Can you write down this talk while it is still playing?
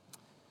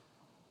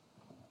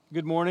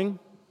Good morning.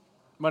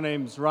 My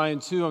name's Ryan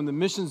Tu. I'm the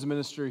missions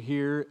minister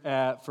here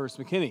at First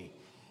McKinney.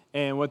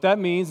 And what that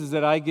means is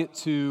that I get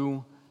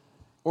to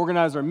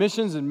organize our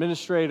missions,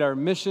 administrate our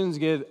missions,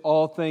 get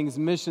all things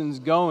missions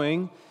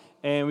going.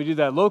 And we do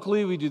that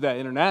locally, we do that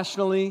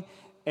internationally.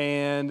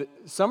 And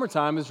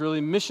summertime is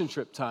really mission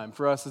trip time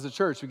for us as a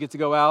church. We get to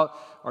go out,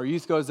 our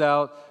youth goes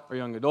out, our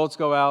young adults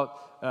go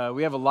out.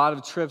 We have a lot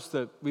of trips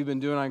that we've been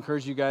doing. I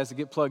encourage you guys to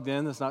get plugged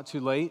in. It's not too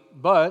late.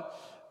 But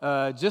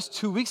just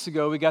 2 weeks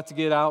ago, we got to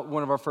get out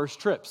one of our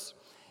first trips.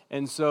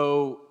 And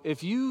so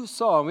if you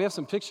saw, and we have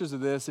some pictures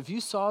of this, if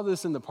you saw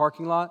this in the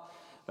parking lot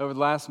over the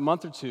last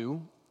month or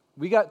two,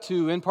 we got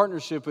to, in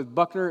partnership with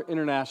Buckner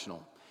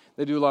International.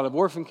 They do a lot of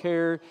orphan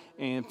care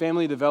and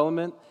family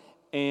development.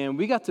 And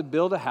we got to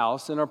build a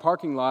house in our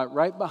parking lot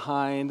right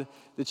behind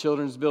the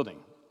children's building.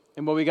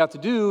 And what we got to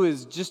do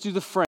is just do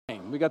the frame.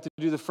 We got to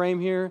do the frame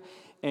here,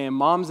 and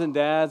moms and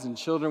dads and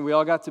children, we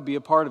all got to be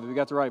a part of it. We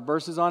got to write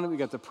verses on it. We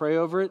got to pray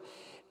over it.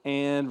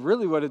 And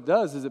really what it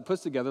does is it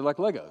puts together like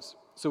Legos.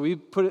 So we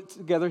put it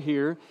together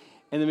here,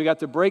 and then we got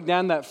to break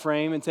down that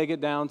frame and take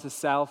it down to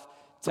South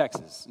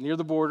Texas, near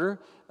the border,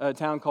 a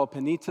town called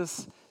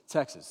Penitas,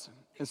 Texas.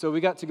 And so we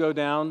got to go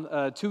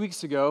down 2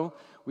 weeks ago.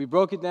 We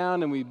broke it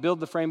down and we built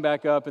the frame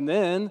back up. And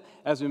then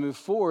as we move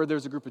forward,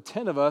 there's a group of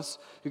 10 of us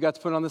who got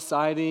to put on the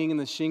siding and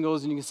the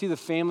shingles. And you can see the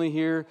family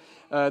here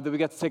that we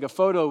got to take a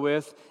photo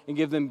with and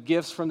give them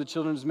gifts from the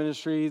children's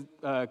ministry,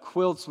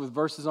 quilts with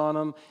verses on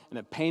them, and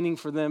a painting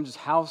for them, just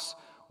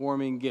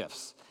housewarming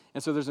gifts.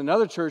 And so there's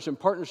another church in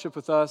partnership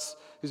with us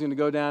who's going to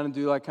go down and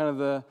do like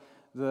kind of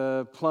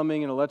the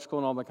plumbing and electrical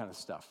and all that kind of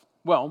stuff.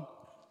 Well,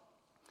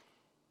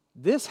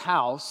 this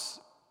house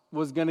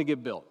was going to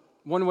get built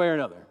one way or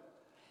another.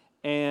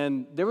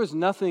 And there was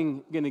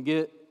nothing going to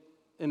get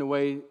in the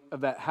way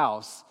of that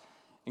house,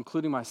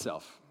 including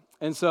myself.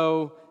 And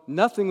so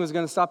nothing was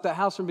going to stop that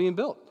house from being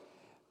built.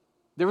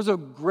 There was a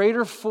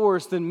greater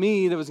force than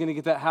me that was going to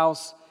get that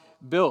house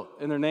built.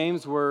 And their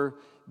names were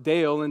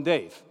Dale and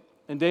Dave.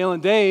 And Dale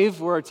and Dave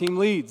were our team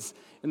leads.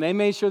 And they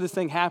made sure this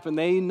thing happened.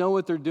 They know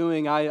what they're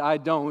doing. I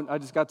don't. I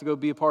just got to go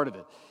be a part of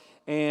it.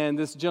 And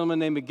this gentleman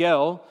named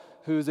Miguel,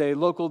 who's a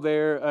local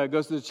there,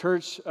 goes to the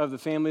church of the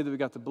family that we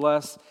got to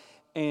bless.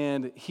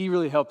 And he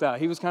really helped out.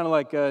 He was kind of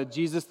like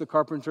Jesus the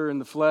carpenter in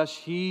the flesh.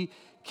 He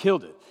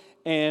killed it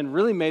and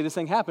really made this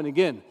thing happen.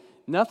 Again,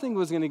 nothing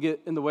was going to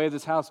get in the way of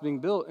this house being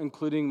built,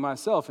 including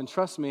myself. And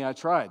trust me, I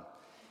tried.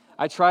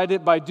 I tried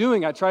it by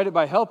doing. I tried it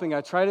by helping.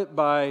 I tried it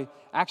by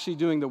actually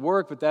doing the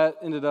work, but that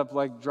ended up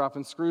like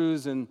dropping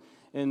screws and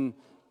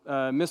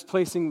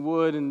misplacing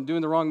wood and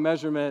doing the wrong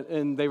measurement.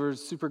 And they were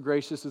super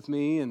gracious with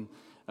me and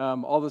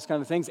all those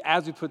kind of things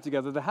as we put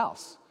together the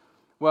house.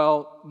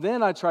 Well,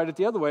 then I tried it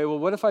the other way. Well,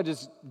 what if I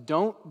just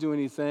don't do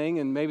anything,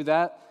 and maybe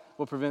that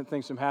will prevent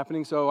things from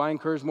happening? So I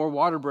encouraged more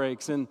water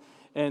breaks,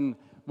 and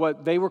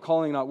what they were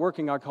calling not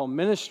working, I call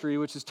ministry,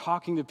 which is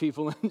talking to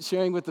people and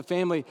sharing with the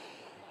family.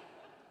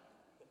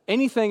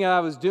 Anything I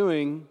was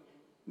doing,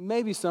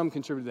 maybe some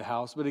contributed to the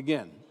house, but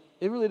again,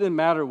 it really didn't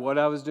matter what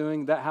I was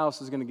doing. That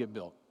house is going to get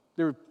built.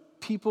 There were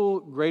people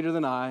greater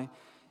than I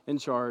in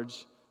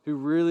charge who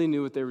really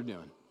knew what they were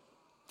doing.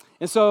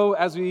 And so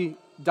as we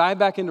dive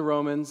back into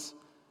Romans,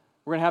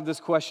 we're going to have this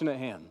question at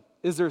hand.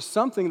 Is there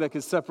something that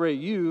could separate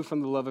you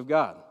from the love of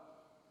God?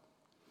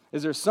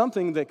 Is there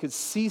something that could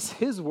cease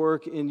His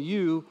work in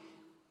you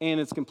and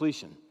its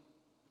completion?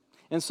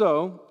 And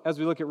so, as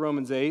we look at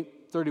Romans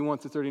 8, 31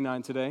 to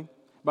 39 today,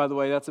 by the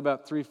way, that's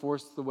about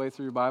 3/4 of the way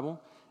through your Bible.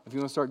 If you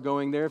want to start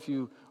going there, if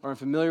you aren't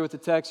familiar with the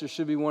text, there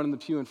should be one in the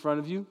pew in front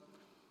of you.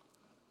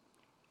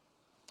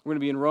 We're going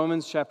to be in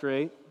Romans chapter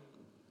 8.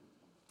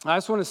 I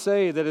just want to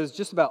say that as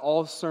just about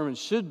all sermons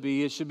should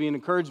be, it should be an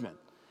encouragement.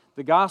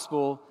 The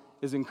gospel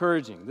is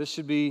encouraging. This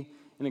should be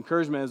an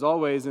encouragement as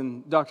always.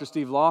 And Dr.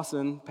 Steve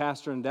Lawson,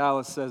 pastor in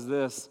Dallas, says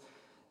this: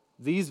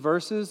 these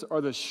verses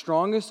are the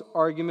strongest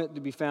argument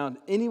to be found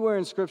anywhere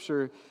in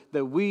Scripture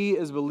that we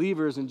as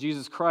believers in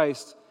Jesus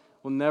Christ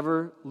will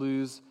never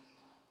lose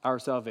our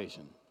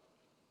salvation.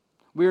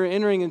 We are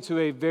entering into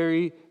a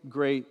very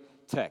great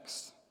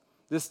text.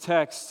 This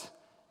text,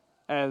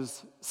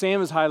 as Sam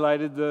has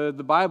highlighted,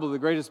 the Bible, the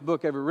greatest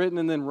book ever written,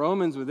 and then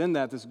Romans within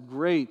that, this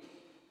great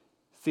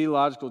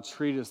theological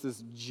treatise,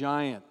 this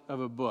giant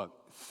of a book,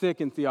 thick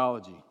in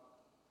theology.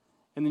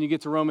 And then you get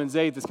to Romans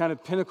 8, this kind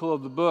of pinnacle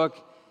of the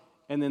book,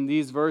 and then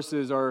these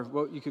verses are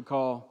what you could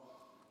call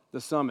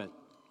the summit.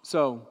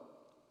 So,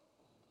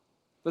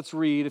 let's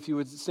read. If you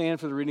would stand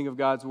for the reading of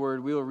God's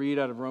word, we will read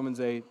out of Romans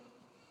 8,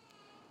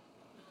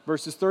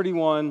 verses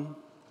 31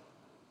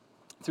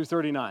 through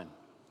 39.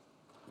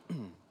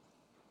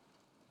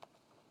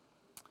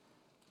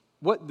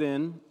 What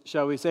then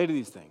shall we say to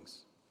these things?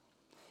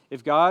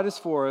 If God is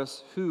for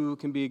us, who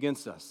can be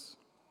against us?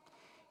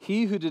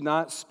 He who did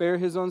not spare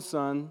his own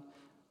son,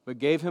 but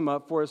gave him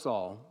up for us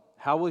all,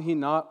 how will he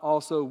not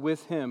also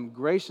with him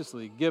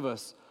graciously give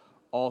us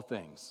all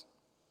things?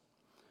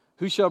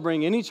 Who shall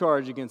bring any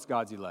charge against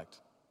God's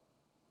elect?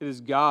 It is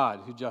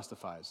God who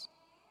justifies.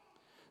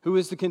 Who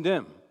is to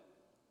condemn?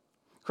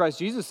 Christ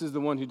Jesus is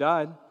the one who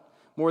died.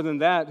 More than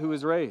that, who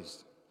is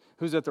raised,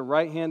 who's at the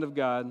right hand of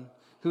God,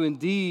 who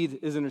indeed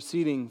is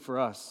interceding for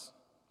us.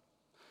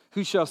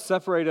 Who shall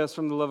separate us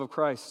from the love of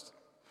Christ?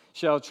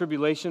 Shall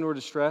tribulation or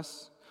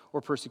distress, or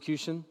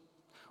persecution,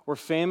 or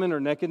famine or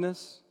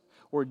nakedness,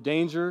 or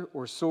danger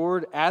or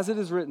sword? As it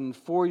is written,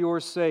 for your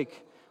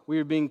sake we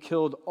are being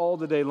killed all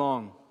the day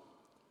long.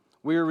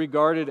 We are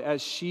regarded as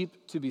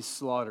sheep to be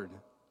slaughtered.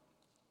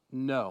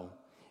 No.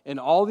 In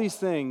all these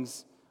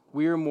things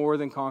we are more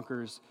than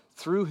conquerors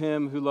through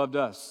him who loved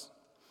us.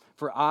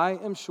 For I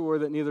am sure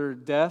that neither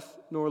death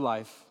nor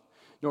life,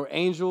 nor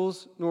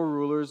angels, nor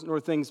rulers, nor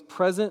things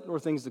present, nor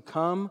things to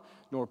come,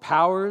 nor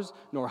powers,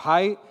 nor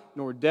height,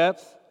 nor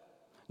depth,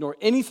 nor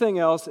anything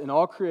else in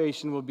all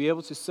creation will be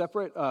able to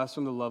separate us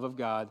from the love of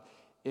God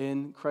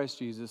in Christ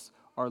Jesus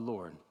our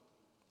Lord.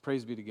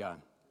 Praise be to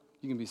God.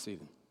 You can be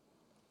seated.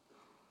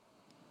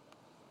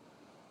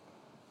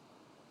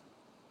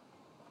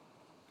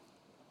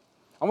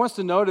 I want us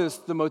to notice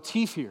the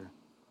motif here.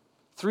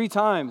 3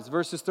 times,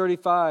 verses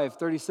 35,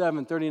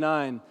 37,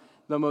 39,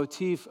 the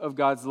motif of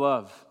God's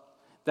love.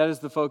 That is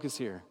the focus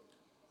here.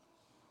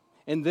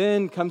 And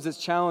then comes its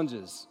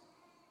challenges.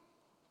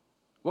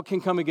 What can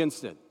come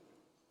against it?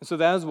 And so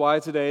that is why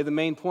today the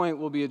main point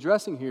we'll be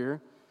addressing here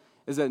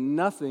is that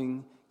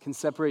nothing can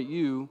separate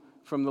you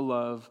from the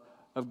love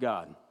of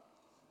God.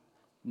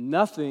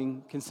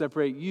 Nothing can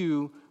separate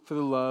you from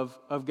the love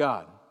of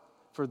God.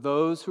 For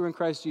those who are in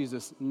Christ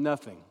Jesus,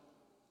 nothing.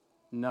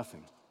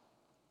 Nothing.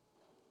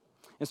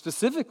 And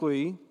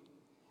specifically,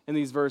 in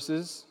these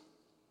verses,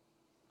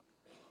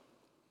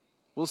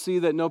 we'll see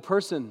that no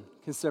person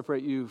can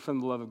separate you from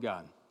the love of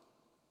God.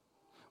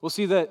 We'll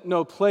see that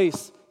no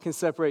place can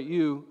separate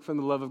you from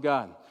the love of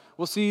God.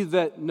 We'll see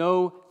that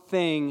no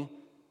thing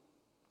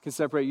can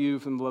separate you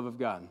from the love of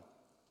God.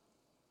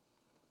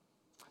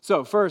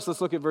 So first,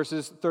 let's look at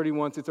verses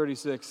 31 through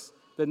 36,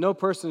 that no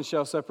person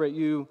shall separate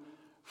you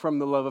from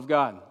the love of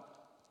God.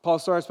 Paul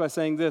starts by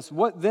saying this,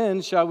 what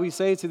then shall we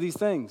say to these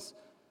things?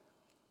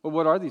 Well,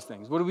 what are these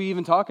things? What are we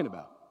even talking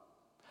about?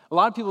 A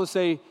lot of people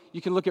say you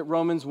can look at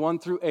Romans 1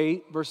 through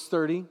 8, verse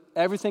 30,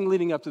 everything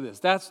leading up to this.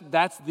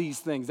 That's these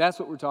things. That's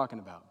what we're talking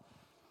about.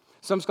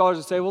 Some scholars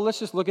will say, well, let's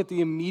just look at the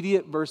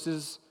immediate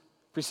verses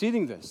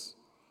preceding this.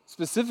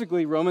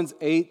 Specifically, Romans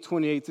 8,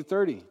 28 through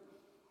 30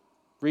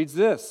 reads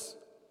this,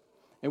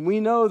 and we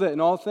know that in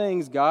all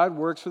things God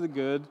works for the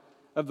good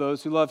of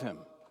those who love him,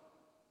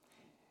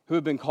 who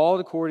have been called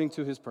according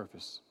to his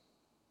purpose.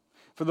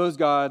 For those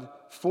God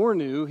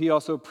foreknew, he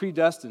also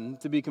predestined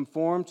to be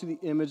conformed to the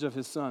image of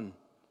his Son,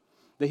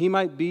 that he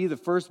might be the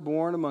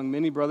firstborn among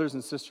many brothers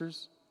and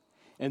sisters.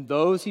 And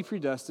those he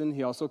predestined,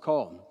 he also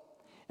called.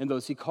 And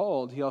those he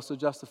called, he also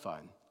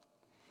justified.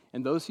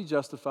 And those he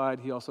justified,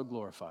 he also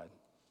glorified.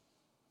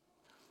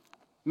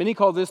 Many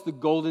call this the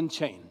golden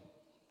chain.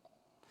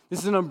 This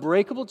is an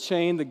unbreakable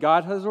chain that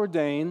God has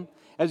ordained.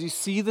 As you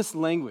see this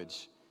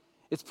language,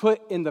 it's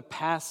put in the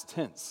past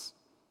tense.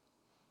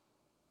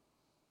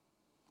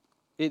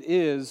 It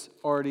is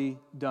already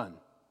done.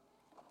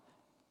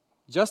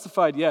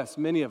 Justified, yes,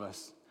 many of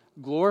us.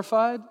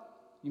 Glorified,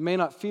 you may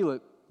not feel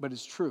it, but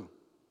it's true.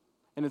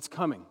 And it's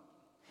coming.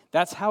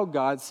 That's how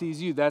God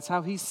sees you. That's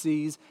how he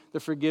sees the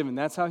forgiven.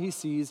 That's how he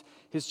sees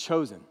his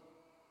chosen.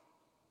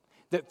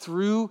 That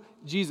through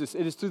Jesus,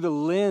 it is through the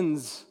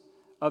lens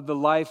of the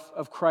life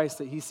of Christ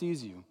that he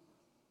sees you.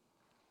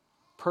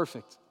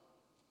 Perfect.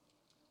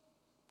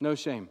 No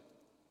shame.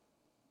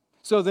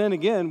 So then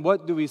again,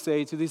 what do we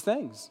say to these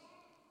things?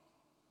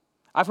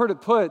 I've heard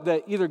it put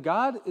that either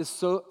God is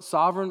so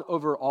sovereign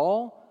over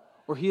all,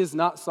 or he is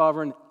not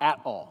sovereign at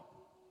all.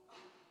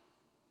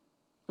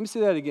 Let me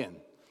say that again.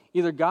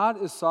 Either God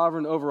is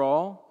sovereign over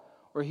all,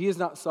 or he is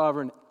not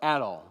sovereign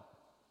at all.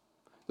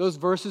 Those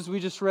verses we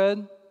just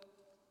read,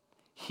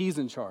 he's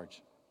in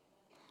charge.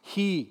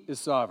 He is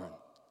sovereign.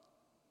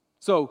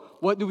 So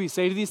what do we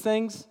say to these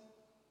things?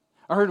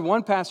 I heard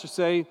one pastor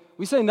say,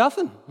 we say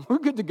nothing. We're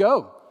good to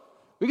go.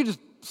 We could just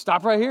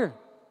stop right here.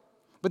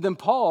 But then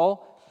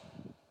Paul,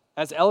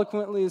 as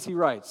eloquently as he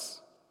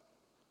writes,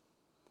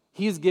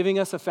 he is giving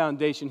us a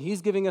foundation.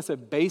 He's giving us a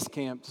base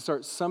camp to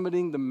start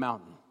summiting the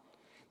mountain,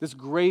 this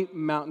great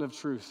mountain of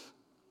truth,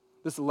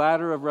 this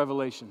ladder of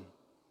revelation.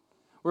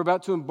 We're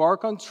about to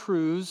embark on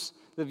truths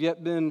that have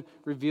yet been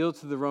revealed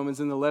to the Romans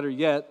in the letter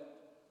yet.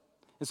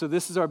 And so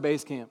this is our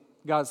base camp,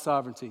 God's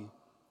sovereignty,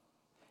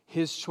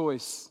 his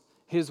choice,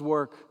 his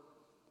work,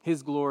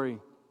 his glory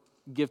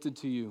gifted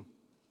to you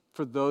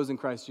for those in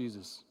Christ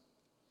Jesus.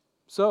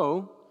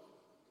 So,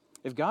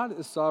 if God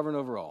is sovereign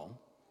over all,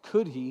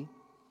 could he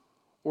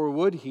or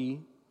would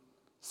he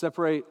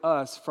separate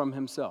us from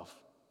himself?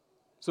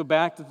 So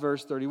back to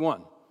verse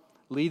 31,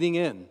 leading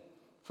in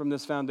from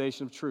this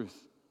foundation of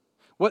truth.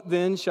 What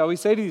then shall we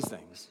say to these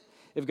things?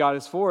 If God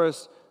is for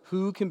us,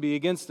 who can be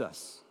against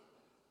us?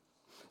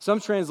 Some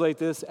translate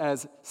this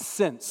as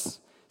since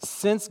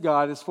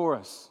God is for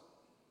us.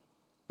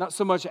 Not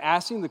so much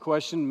asking the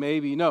question,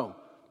 maybe, no,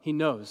 he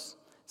knows.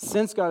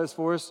 Since God is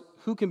for us,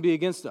 who can be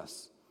against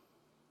us?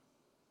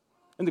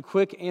 And the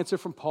quick answer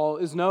from Paul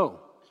is no.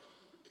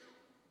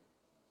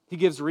 He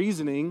gives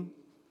reasoning,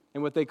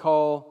 in what they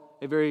call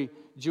a very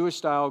Jewish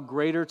style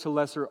greater to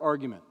lesser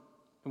argument.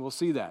 And we'll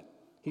see that.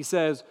 He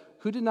says,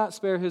 "Who did not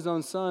spare his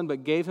own son,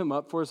 but gave him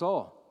up for us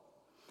all?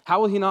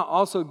 How will he not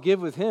also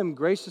with him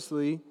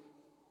graciously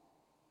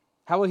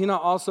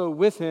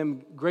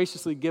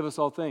give us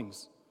all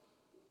things?"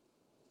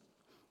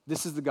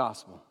 This is the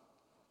gospel.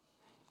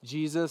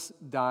 Jesus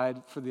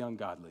died for the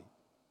ungodly.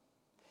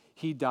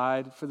 He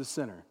died for the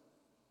sinner.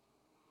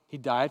 He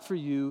died for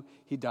you.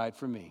 He died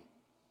for me.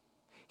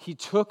 He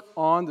took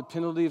on the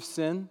penalty of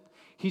sin.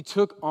 He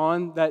took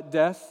on that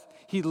death.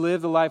 He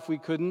lived the life we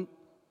couldn't.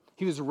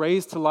 He was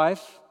raised to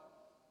life,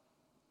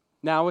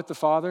 now with the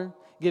Father,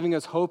 giving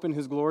us hope in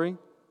his glory.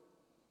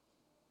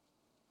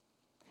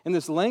 And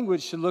this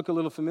language should look a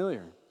little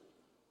familiar.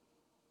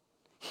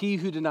 He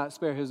who did not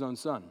spare his own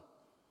son.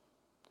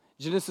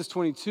 Genesis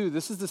 22,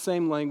 this is the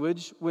same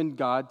language when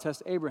God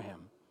tests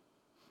Abraham,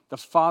 the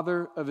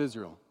father of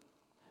Israel.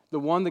 The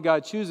one that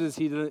God chooses,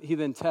 he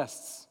then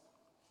tests.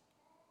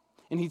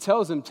 And he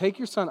tells him, take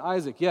your son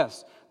Isaac,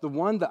 yes, the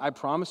one that I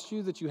promised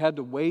you that you had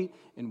to wait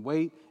and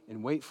wait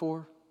and wait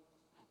for,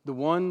 the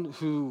one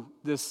who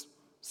this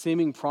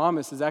seeming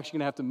promise is actually going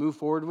to have to move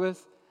forward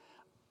with.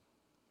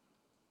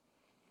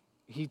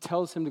 He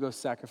tells him to go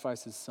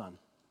sacrifice his son.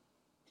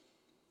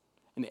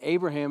 And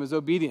Abraham is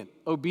obedient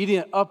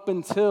up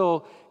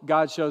until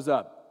God shows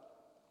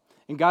up.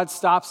 And God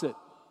stops it.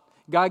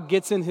 God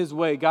gets in his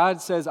way.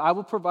 God says, I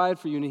will provide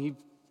for you. And he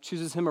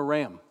chooses him a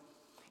ram.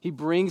 He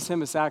brings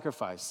him a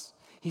sacrifice.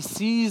 He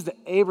sees that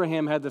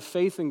Abraham had the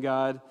faith in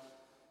God,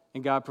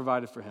 and God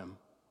provided for him.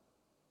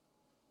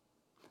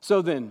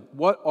 So then,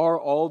 what are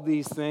all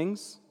these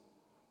things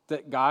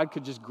that God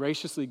could just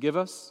graciously give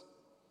us?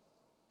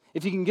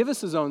 If he can give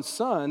us his own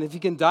son, if he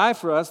can die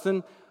for us,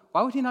 then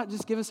why would he not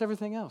just give us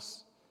everything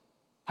else?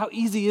 How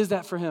easy is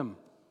that for him?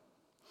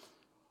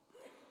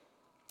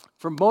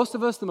 For most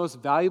of us, the most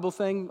valuable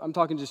thing, I'm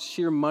talking just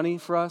sheer money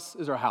for us,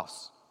 is our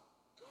house.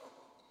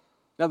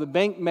 Now, the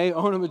bank may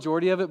own a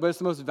majority of it, but it's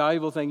the most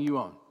valuable thing you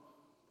own.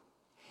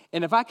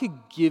 And if I could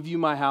give you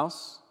my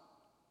house,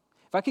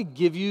 if I could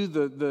give you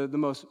the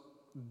most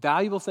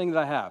valuable thing that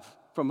I have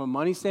from a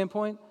money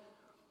standpoint,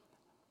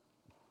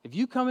 if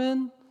you come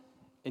in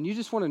and you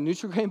just want a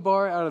Nutri-Grain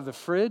bar out of the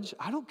fridge,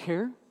 I don't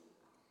care.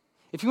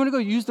 If you want to go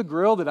use the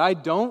grill that I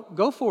don't,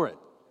 go for it.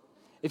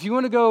 If you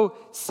want to go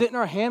sit in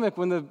our hammock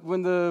when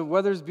the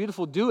weather's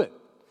beautiful, do it.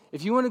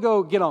 If you want to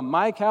go get on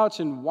my couch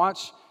and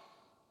watch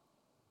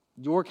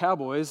your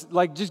Cowboys,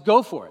 just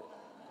go for it.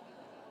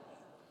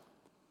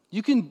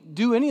 You can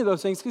do any of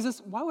those things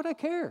because why would I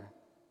care?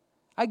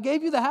 I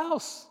gave you the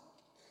house.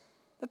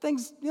 That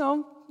thing's,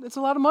 it's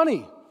a lot of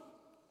money.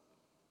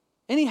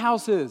 Any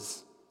house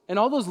is. And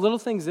all those little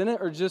things in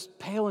it are just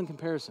pale in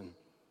comparison.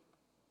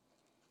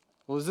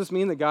 Well, does this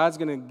mean that God's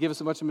going to give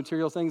us a bunch of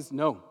material things?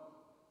 No.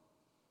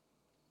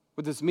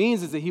 What this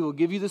means is that he will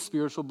give you the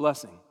spiritual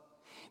blessing.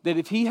 That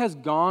if he has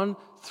gone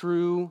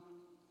through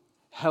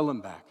hell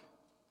and back,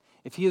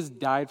 if he has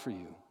died for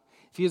you,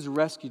 if he has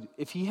rescued,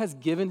 if he has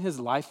given his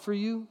life for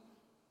you,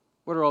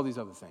 what are all these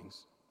other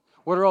things?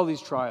 What are all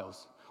these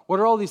trials? What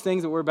are all these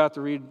things that we're about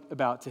to read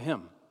about to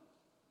him?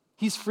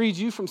 He's freed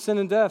you from sin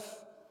and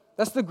death.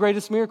 That's the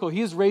greatest miracle.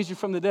 He has raised you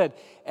from the dead.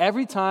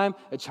 Every time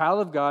a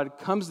child of God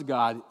comes to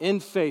God in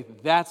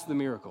faith, that's the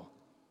miracle.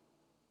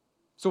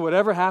 So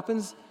whatever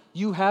happens,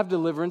 you have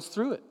deliverance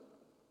through it.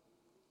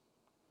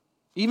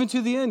 Even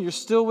to the end, you're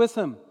still with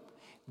him.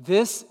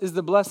 This is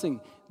the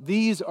blessing.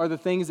 These are the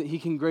things that he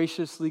can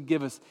graciously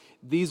give us.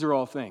 These are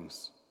all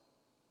things.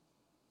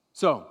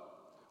 So,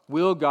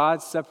 will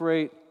God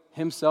separate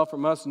himself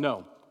from us?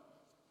 No.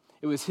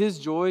 It was his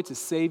joy to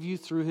save you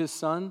through his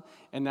son,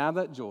 and now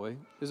that joy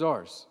is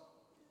ours.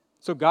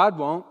 So God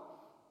won't.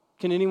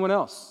 Can anyone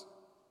else?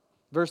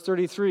 Verse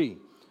 33,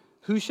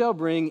 who shall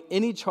bring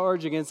any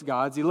charge against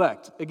God's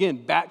elect?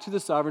 Again, back to the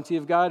sovereignty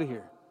of God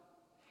here.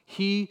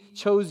 He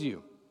chose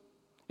you.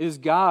 It is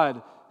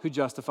God who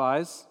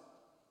justifies.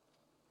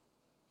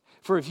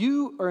 For if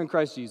you are in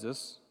Christ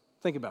Jesus,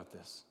 think about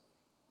this.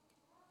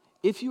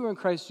 If you are in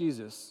Christ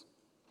Jesus,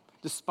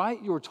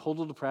 despite your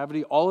total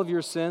depravity, all of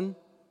your sin,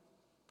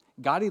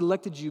 God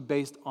elected you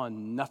based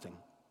on nothing.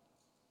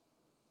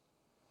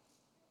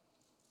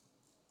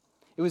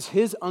 It was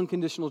his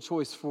unconditional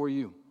choice for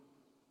you.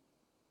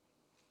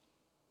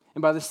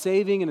 And by the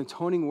saving and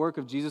atoning work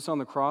of Jesus on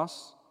the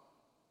cross,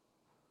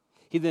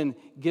 he then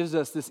gives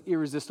us this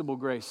irresistible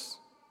grace,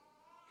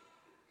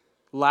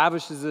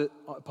 lavishes it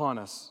upon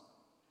us.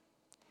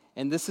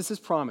 And this is his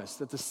promise,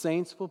 that the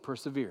saints will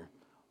persevere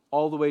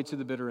all the way to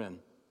the bitter end.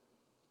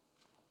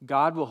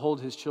 God will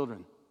hold his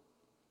children.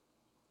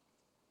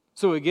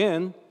 So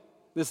again,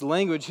 this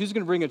language, who's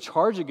going to bring a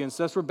charge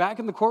against us? We're back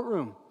in the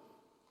courtroom.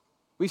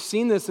 We've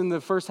seen this in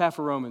the first half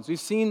of Romans. We've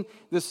seen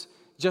this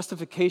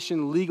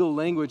justification legal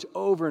language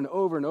over and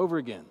over and over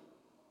again.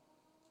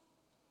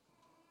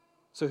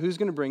 So who's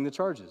going to bring the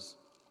charges?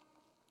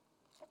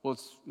 Well,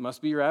 it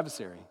must be your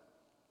adversary.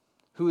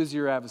 Who is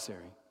your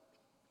adversary?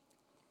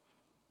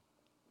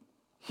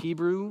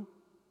 Hebrew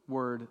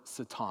word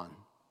Satan,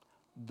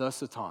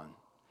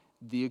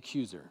 the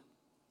accuser.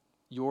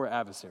 your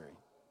adversary.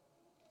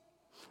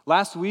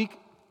 Last week,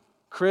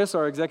 Chris,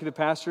 our executive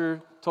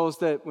pastor, told us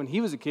that when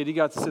he was a kid, he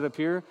got to sit up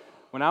here.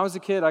 When I was a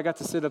kid, I got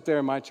to sit up there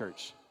in my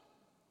church.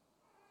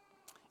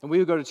 And we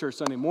would go to church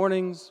Sunday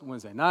mornings,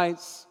 Wednesday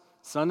nights,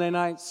 Sunday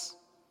nights.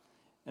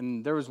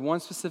 And there was one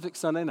specific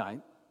Sunday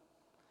night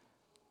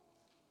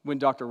when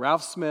Dr.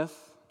 Ralph Smith,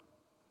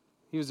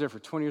 he was there for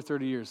 20 or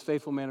 30 years,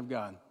 faithful man of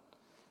God,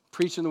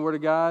 preaching the Word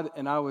of God,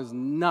 and I was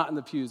not in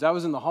the pews. I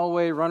was in the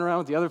hallway running around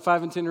with the other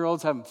 5 and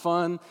 10-year-olds having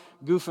fun,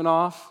 goofing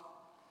off.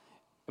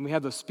 And we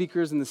had those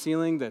speakers in the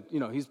ceiling that,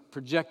 he's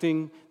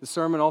projecting the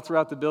sermon all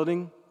throughout the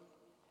building.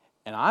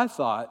 And I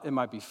thought it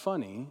might be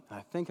funny, and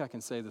I think I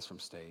can say this from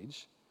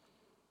stage,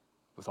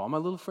 with all my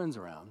little friends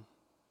around,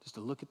 just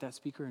to look at that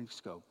speaker and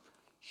just go,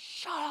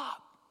 "Shut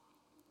up."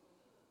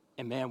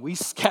 And man, we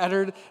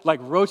scattered like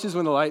roaches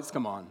when the lights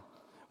come on.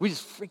 We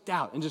just freaked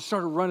out and just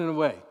started running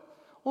away.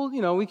 Well,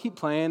 we keep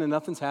playing and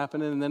nothing's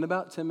happening. And then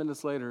about 10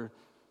 minutes later,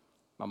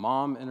 my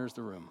mom enters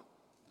the room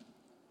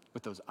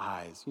with those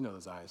eyes. You know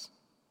those eyes.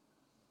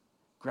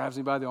 Grabs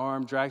me by the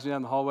arm, drags me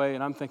down the hallway,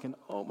 and I'm thinking,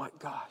 oh my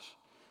gosh,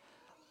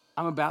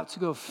 I'm about to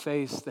go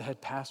face the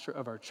head pastor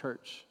of our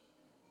church.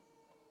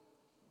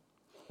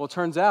 Well, it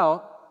turns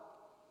out,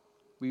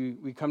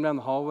 we come down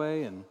the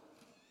hallway, and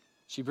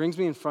she brings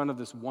me in front of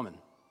this woman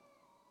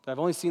that I've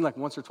only seen like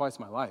once or twice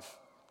in my life.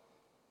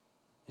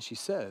 And she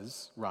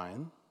says,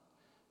 "Ryan,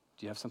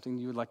 do you have something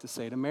you would like to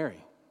say to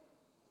Mary?"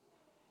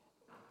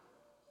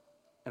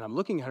 And I'm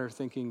looking at her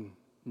thinking,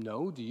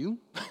 no, do you?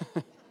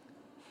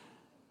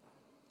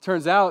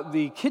 Turns out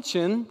the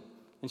kitchen,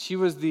 and she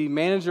was the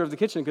manager of the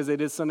kitchen because they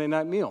did Sunday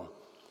night meal.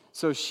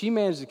 So she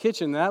managed the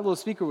kitchen, and that little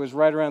speaker was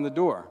right around the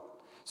door.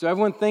 So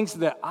everyone thinks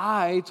that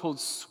I told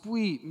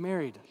sweet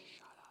Mary to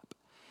shut up.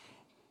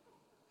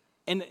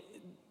 And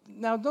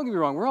now, don't get me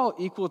wrong, we're all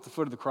equal at the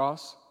foot of the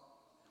cross.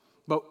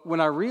 But when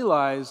I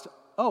realized,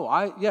 I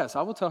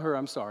will tell her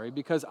I'm sorry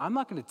because I'm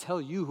not going to tell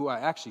you who I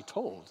actually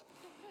told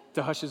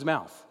to hush his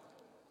mouth.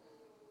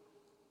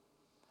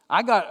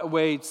 I got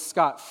away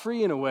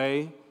scot-free in a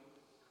way,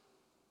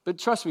 but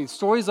trust me,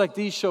 stories like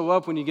these show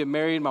up when you get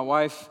married. My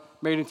wife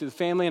married into the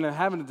family, and I'm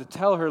having to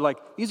tell her,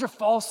 these are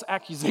false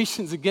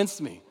accusations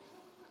against me.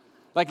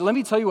 Let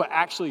me tell you what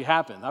actually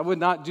happened. I would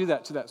not do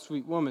that to that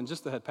sweet woman,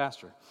 just the head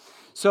pastor.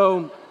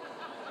 So,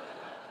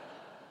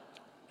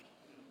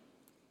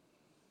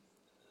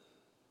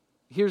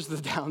 here's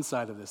the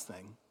downside of this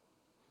thing.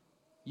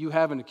 You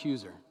have an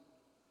accuser.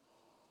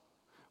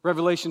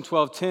 Revelation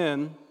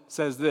 12:10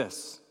 says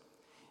this,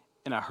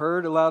 "And I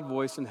heard a loud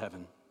voice in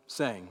heaven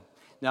saying,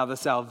 'Now the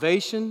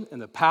salvation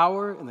and the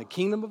power and the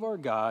kingdom of our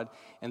God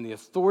and the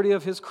authority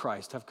of his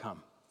Christ have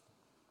come.'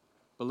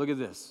 But look at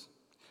this.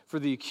 For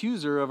the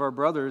accuser of our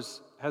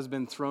brothers has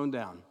been thrown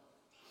down,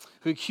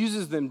 who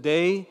accuses them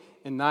day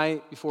and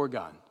night before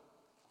God."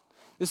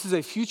 This is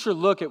a future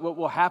look at what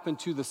will happen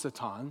to the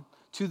Satan,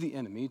 to the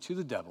enemy, to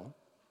the devil.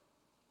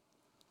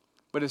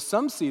 But as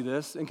some see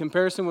this, in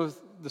comparison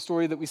with the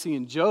story that we see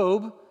in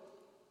Job,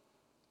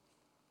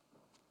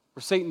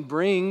 where Satan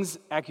brings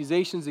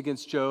accusations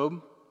against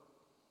Job,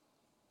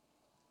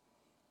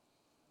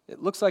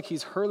 it looks like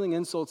he's hurling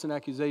insults and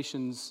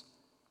accusations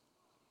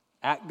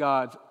at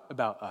God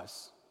about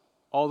us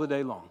all the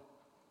day long.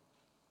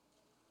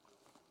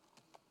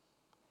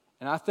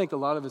 And I think a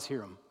lot of us hear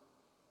them.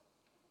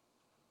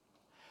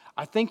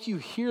 I think you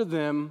hear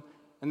them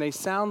and they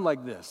sound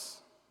like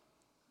this.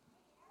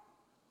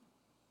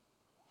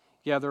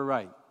 "Yeah, they're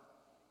right.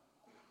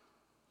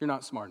 You're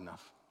not smart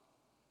enough.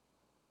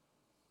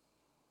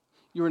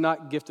 You are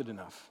not gifted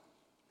enough.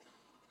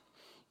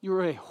 You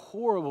are a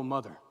horrible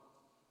mother.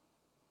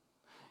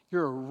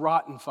 You're a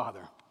rotten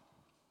father.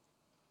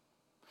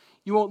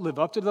 You won't live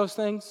up to those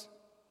things.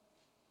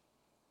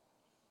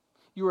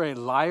 You are a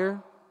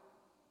liar.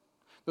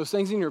 Those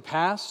things in your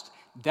past,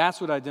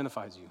 that's what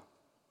identifies you."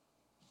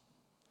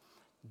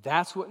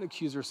 That's what an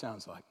accuser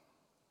sounds like.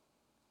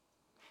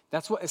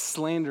 That's what a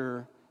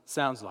slanderer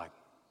sounds like.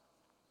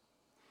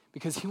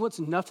 Because he wants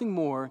nothing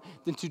more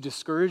than to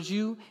discourage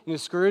you and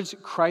discourage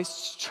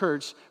Christ's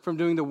church from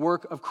doing the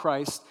work of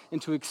Christ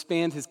and to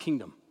expand his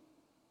kingdom.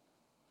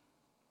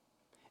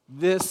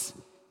 This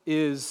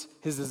is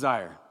his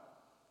desire.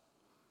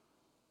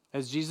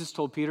 As Jesus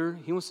told Peter,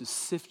 he wants to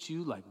sift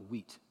you like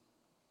wheat.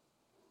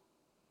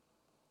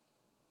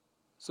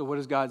 So what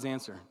is God's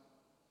answer?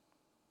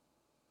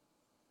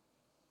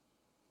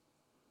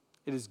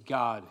 It is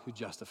God who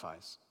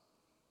justifies.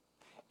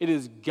 It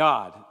is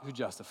God who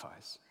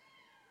justifies.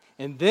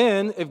 And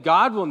then, if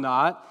God will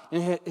not,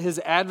 and his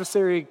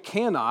adversary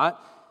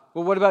cannot,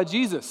 well, what about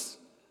Jesus?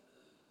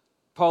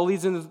 Paul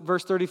leads into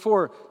verse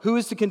 34. Who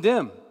is to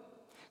condemn?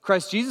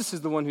 Christ Jesus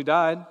is the one who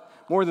died.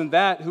 More than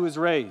that, who is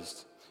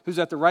raised, who's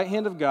at the right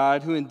hand of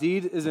God, who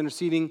indeed is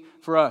interceding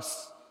for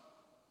us.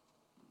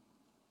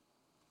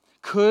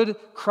 Could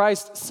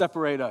Christ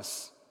separate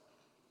us?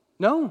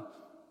 No.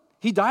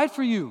 He died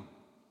for you.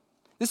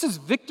 This is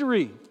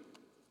victory.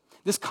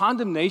 This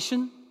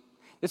condemnation,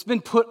 it's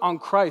been put on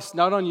Christ,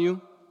 not on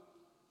you.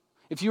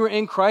 If you were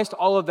in Christ,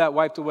 all of that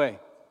wiped away.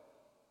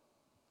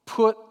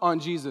 Put on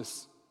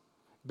Jesus,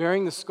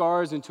 bearing the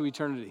scars into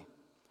eternity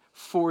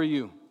for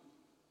you.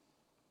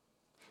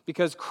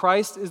 Because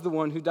Christ is the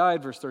one who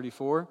died, verse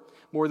 34.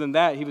 More than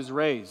that, he was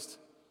raised.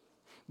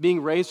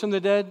 Being raised from the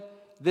dead,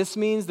 this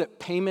means that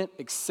payment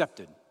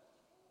accepted.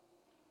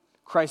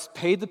 Christ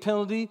paid the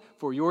penalty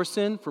for your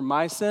sin, for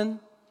my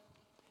sin,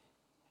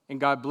 and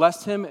God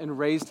blessed him and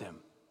raised him.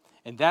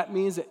 And that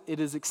means that it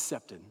is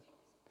accepted.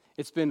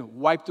 It's been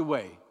wiped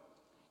away.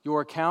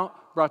 Your account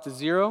brought to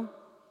zero,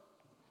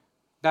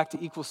 back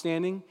to equal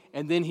standing,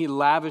 and then he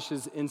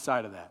lavishes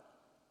inside of that.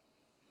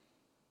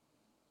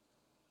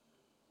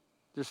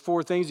 There's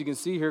 4 things you can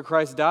see here.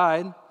 Christ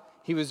died,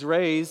 he was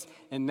raised,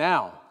 and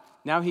now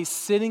he's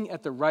sitting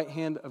at the right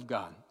hand of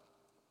God,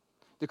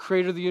 the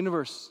creator of the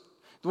universe,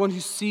 the one who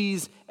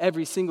sees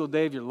every single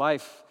day of your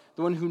life,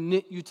 the one who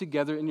knit you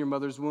together in your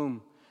mother's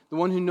womb, the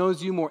one who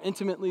knows you more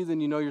intimately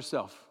than you know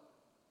yourself.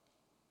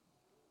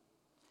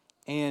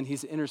 And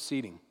he's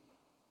interceding.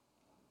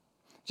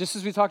 Just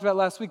as we talked about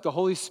last week, the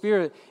Holy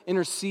Spirit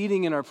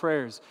interceding in our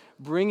prayers,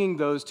 bringing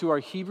those to our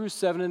Hebrews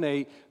 7 and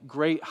 8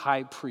 great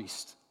high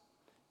priest,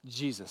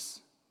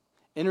 Jesus,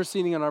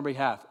 interceding on our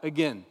behalf.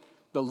 Again,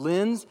 the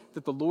lens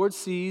that the Lord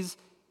sees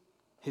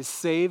his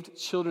saved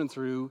children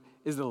through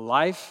is the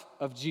life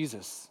of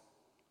Jesus,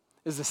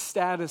 is the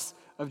status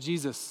of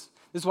Jesus.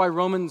 This is why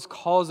Romans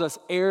calls us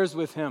heirs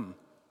with him.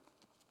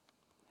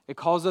 It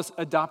calls us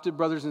adopted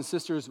brothers and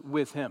sisters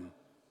with him.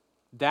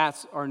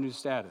 That's our new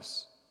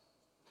status.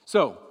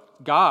 So,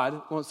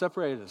 God won't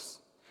separate us.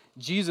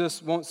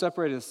 Jesus won't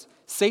separate us.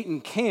 Satan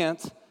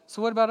can't,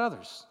 so what about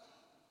others?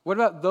 What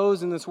about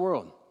those in this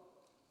world?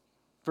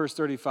 Verse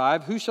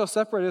 35, who shall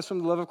separate us from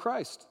the love of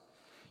Christ?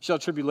 Shall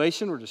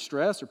tribulation or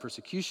distress or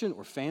persecution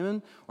or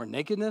famine or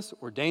nakedness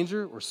or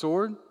danger or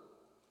sword?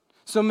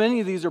 So many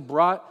of these are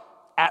brought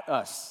at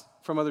us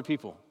from other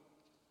people.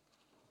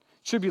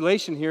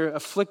 Tribulation here,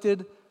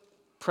 afflicted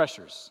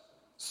pressures.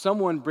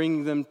 Someone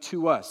bringing them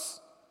to us.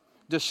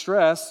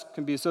 Distress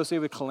can be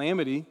associated with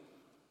calamity.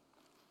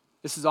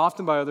 This is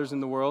often by others in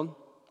the world.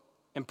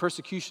 And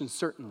persecution,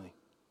 certainly.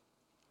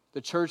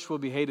 The church will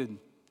be hated.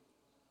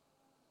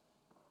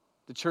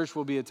 The church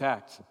will be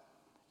attacked.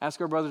 Ask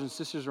our brothers and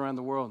sisters around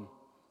the world.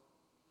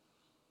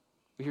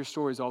 We hear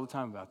stories all the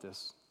time about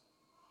this.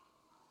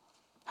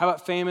 How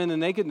about famine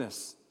and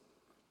nakedness?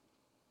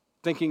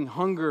 Thinking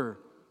hunger,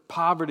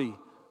 poverty,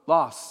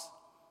 loss.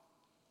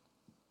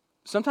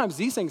 Sometimes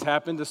these things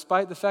happen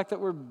despite the fact that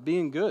we're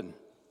being good.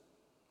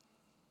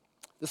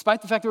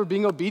 Despite the fact that we're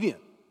being obedient.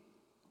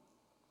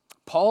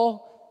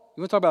 Paul,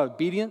 you want to talk about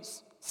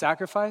obedience,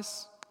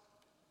 sacrifice?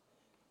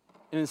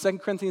 And in 2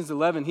 Corinthians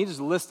 11, he just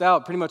lists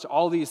out pretty much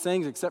all these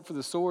things except for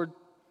the sword.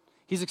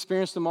 He's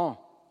experienced them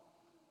all.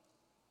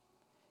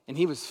 And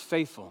he was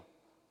faithful.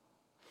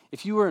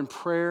 If you were in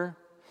prayer,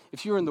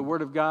 if you were in the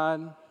Word of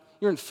God,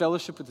 you're in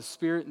fellowship with the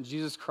Spirit and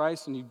Jesus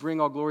Christ, and you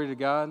bring all glory to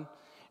God,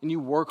 and you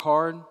work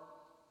hard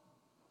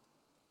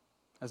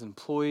as an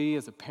employee,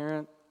 as a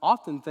parent,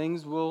 often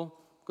things will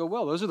go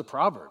well. Those are the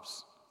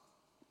Proverbs.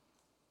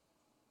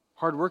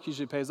 Hard work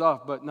usually pays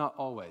off, but not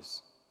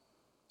always.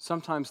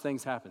 Sometimes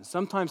things happen.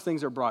 Sometimes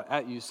things are brought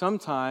at you.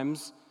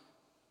 Sometimes,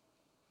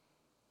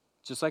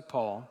 just like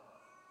Paul,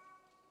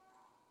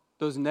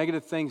 those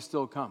negative things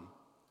still come.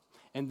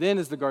 And then,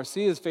 as the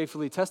Garcias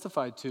faithfully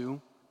testified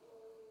to,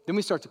 then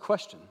we start to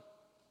question,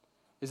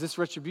 is this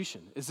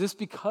retribution? Is this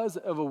because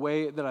of a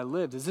way that I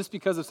lived? Is this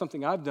because of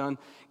something I've done?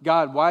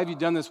 God, why have you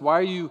done this? Why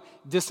are you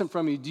distant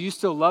from me? Do you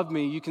still love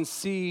me? You can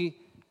see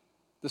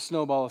the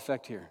snowball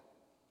effect here.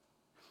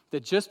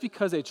 That just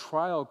because a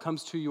trial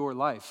comes to your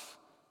life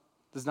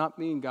does not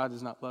mean God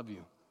does not love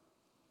you.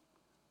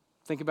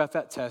 Think about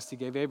that test he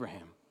gave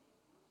Abraham.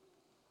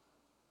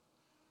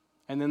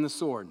 And then the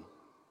sword.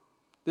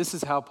 This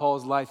is how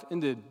Paul's life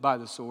ended, by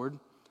the sword,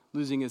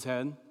 losing his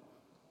head.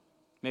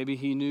 Maybe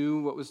he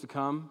knew what was to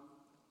come.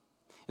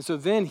 And so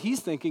then he's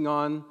thinking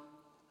on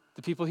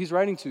the people he's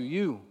writing to,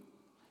 you,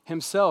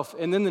 himself,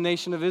 and then the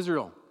nation of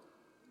Israel.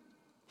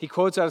 He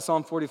quotes out of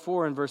Psalm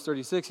 44 in verse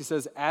 36. He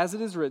says, as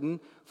it is written,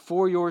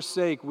 for your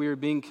sake we are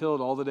being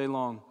killed all the day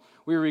long.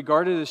 We are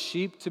regarded as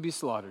sheep to be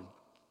slaughtered.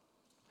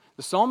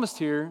 The psalmist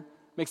here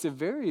makes a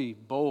very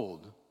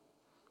bold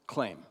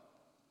claim.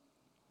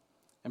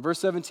 In verse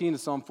 17 of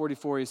Psalm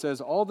 44, he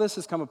says, all this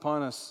has come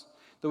upon us,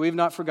 though we have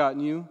not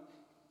forgotten you,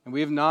 and we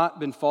have not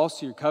been false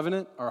to your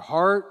covenant. Our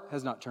heart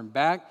has not turned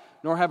back,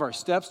 nor have our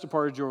steps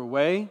departed your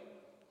way.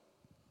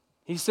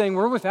 He's saying,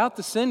 we're without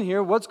the sin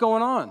here. What's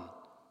going on?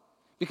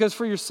 Because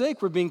for your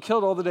sake, we're being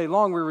killed all the day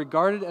long. We're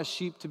regarded as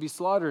sheep to be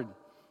slaughtered.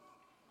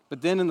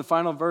 But then in the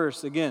final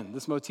verse, again,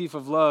 this motif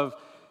of love,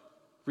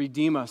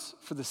 redeem us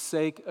for the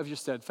sake of your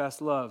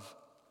steadfast love.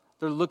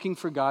 They're looking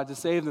for God to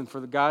save them,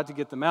 for God to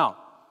get them out.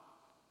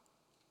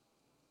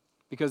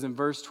 Because in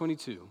verse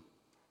 22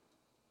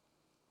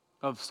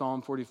 of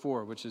Psalm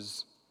 44, which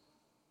is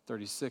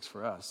 36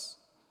 for us,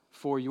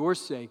 for your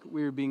sake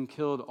we are being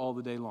killed all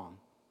the day long,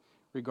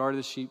 regarded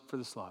as sheep for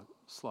the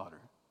slaughter.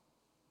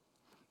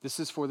 This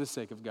is for the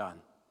sake of God.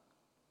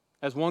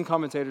 As one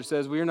commentator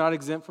says, we are not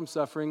exempt from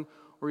suffering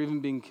or even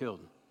being killed.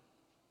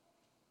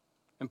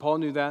 Paul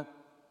knew that.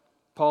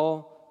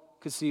 Paul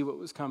could see what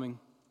was coming.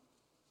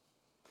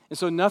 And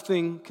so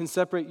nothing can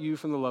separate you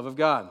from the love of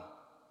God.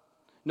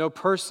 No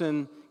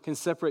person can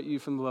separate you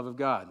from the love of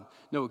God.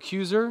 No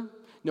accuser,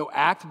 no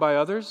act by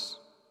others.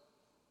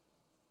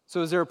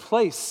 So is there a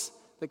place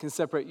that can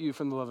separate you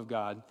from the love of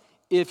God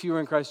if you are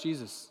in Christ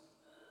Jesus?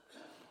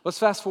 Let's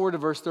fast forward to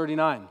verse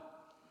 39.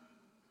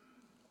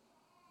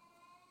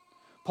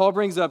 Paul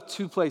brings up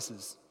two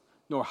places,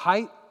 nor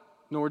height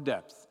nor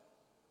depth.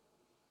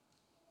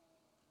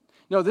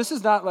 No, this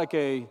is not like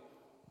a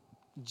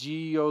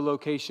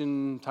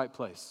geolocation type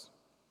place.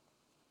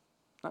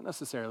 Not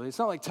necessarily. It's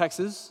not like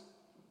Texas.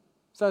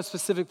 It's not a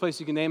specific place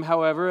you can name.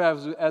 However,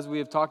 as we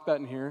have talked about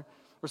in here,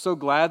 we're so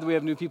glad that we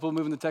have new people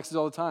moving to Texas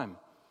all the time.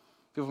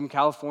 People from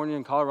California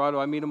and Colorado,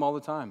 I meet them all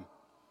the time.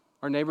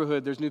 Our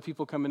neighborhood, there's new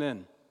people coming in.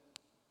 And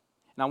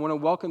I want to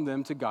welcome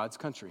them to God's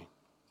country.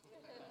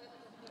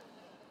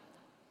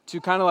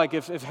 To kind of like,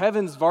 if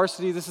heaven's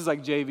varsity, this is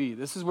like JV.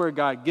 This is where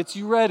God gets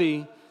you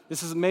ready.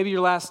 This is maybe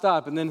your last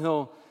stop, and then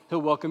he'll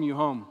welcome you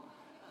home.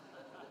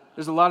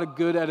 There's a lot of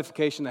good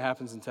edification that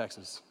happens in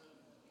Texas.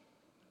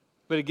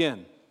 But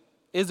again,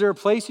 is there a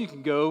place you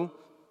can go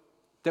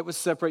that would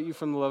separate you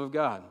from the love of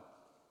God?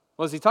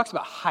 Well, as he talks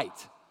about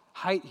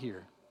height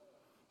here.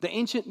 The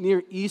ancient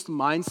Near East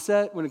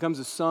mindset when it comes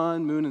to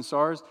sun, moon, and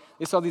stars,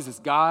 they saw these as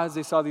gods,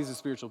 they saw these as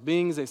spiritual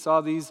beings, they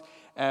saw these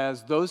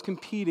as those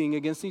competing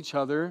against each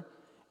other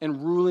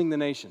and ruling the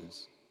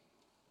nations.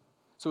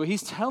 So what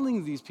he's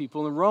telling these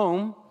people in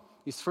Rome,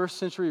 these first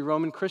century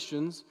Roman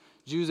Christians,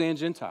 Jews and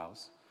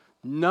Gentiles,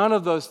 none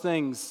of those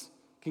things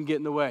can get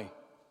in the way.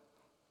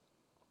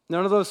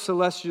 None of those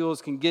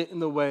celestials can get in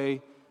the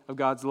way of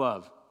God's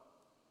love.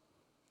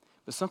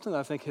 But something that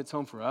I think hits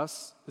home for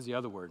us is the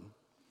other word,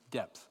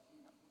 depth.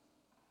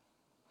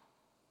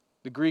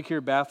 The Greek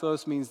here,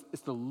 bathos, means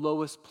it's the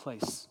lowest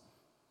place.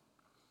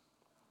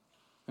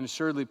 And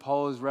assuredly,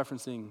 Paul is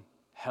referencing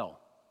hell.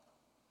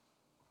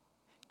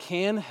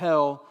 Can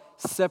hell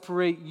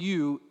separate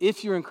you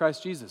if you're in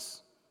Christ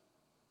Jesus?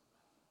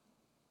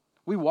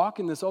 We walk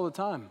in this all the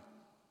time.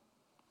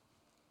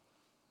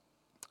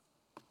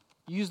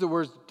 You use the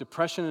words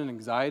depression and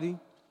anxiety.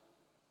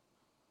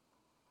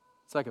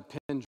 It's like a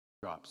pin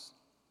drops.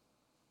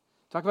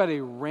 Talk about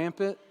a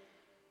rampant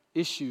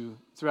issue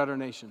throughout our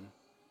nation.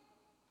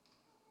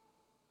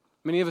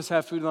 Many of us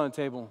have food on the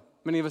table.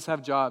 Many of us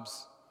have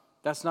jobs.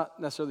 That's not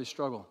necessarily a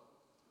struggle.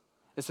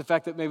 It's the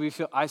fact that maybe we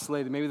feel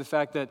isolated. Maybe the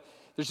fact that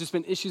there's just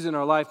been issues in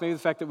our life. Maybe the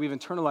fact that we've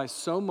internalized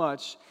so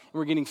much and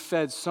we're getting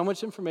fed so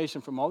much information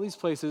from all these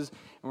places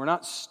and we're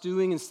not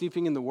stewing and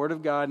steeping in the Word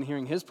of God and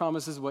hearing His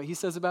promises, what He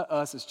says about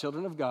us as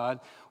children of God.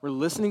 We're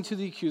listening to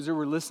the accuser.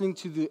 We're listening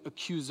to the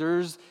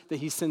accusers that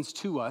He sends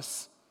to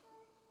us.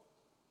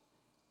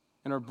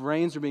 And our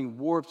brains are being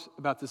warped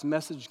about this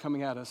message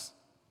coming at us.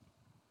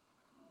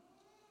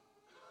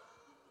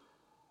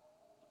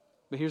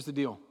 But here's the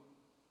deal.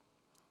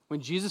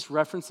 When Jesus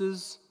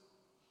references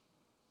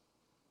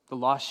the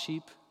lost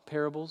sheep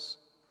parables,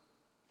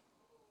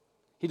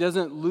 He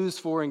doesn't lose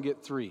 4 and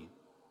get 3.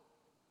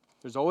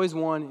 There's always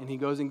one, and He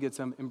goes and gets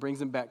them and brings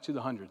them back to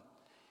the 100.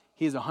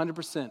 He is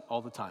 100%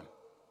 all the time.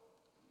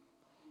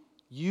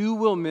 You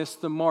will miss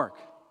the mark,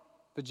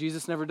 but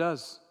Jesus never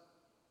does.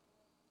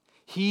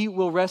 He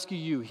will rescue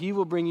you. He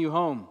will bring you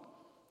home,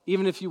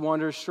 even if you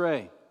wander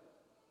astray.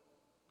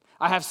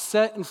 I have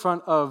sat in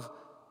front of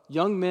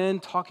young men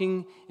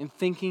talking and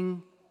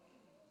thinking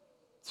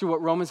through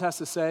what Romans has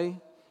to say,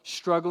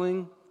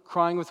 struggling,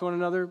 crying with one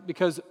another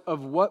because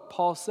of what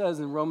Paul says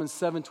in Romans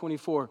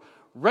 7:24,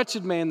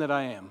 wretched man that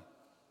I am,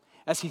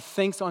 as he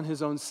thinks on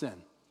his own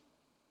sin.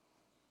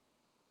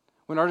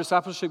 When our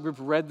discipleship group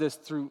read this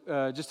through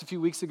just a few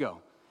weeks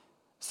ago,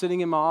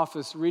 sitting in my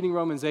office, reading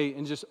Romans 8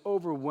 and just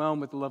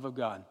overwhelmed with the love of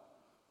God.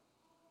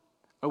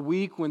 A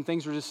week when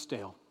things were just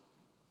stale.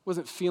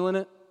 Wasn't feeling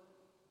it.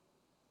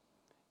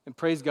 And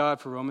praise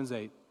God for Romans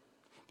 8.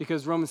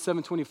 Because Romans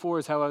 7:24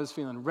 is how I was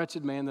feeling.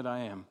 Wretched man that I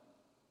am.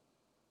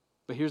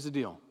 But here's the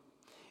deal.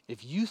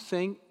 If you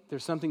think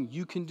there's something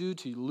you can do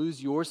to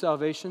lose your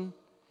salvation,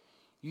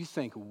 you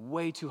think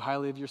way too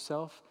highly of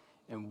yourself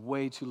and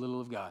way too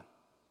little of God.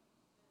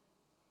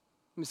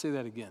 Let me say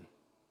that again.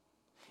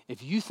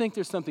 If you think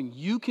there's something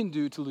you can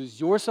do to lose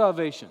your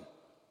salvation,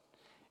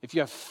 if you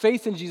have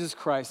faith in Jesus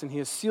Christ and He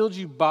has sealed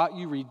you, bought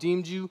you,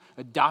 redeemed you,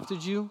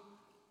 adopted you,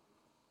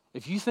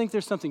 if you think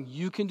there's something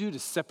you can do to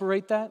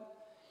separate that,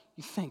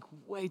 you think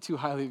way too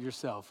highly of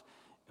yourself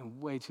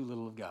and way too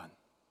little of God.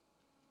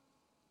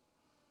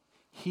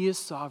 He is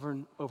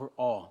sovereign over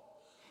all.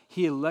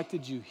 He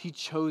elected you. He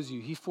chose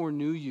you. He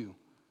foreknew you.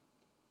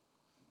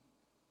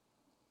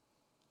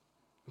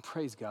 And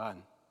praise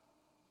God.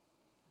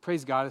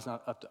 Praise God is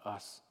not up to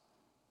us.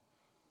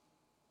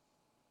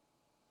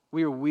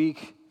 We are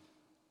weak,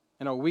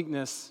 and our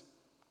weakness,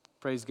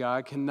 praise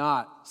God,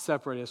 cannot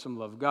separate us from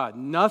the love of God.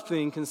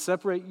 Nothing can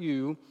separate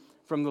you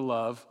from the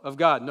love of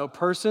God. No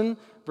person,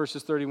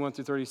 verses 31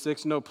 through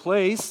 36. No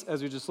place,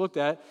 as we just looked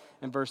at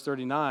in verse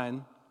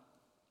 39.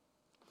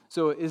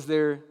 So is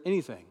there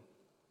anything?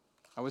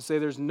 I would say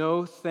there's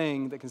no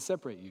thing that can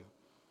separate you.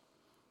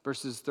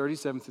 Verses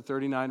 37 through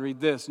 39 read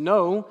this: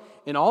 "No,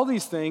 in all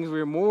these things we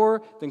are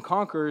more than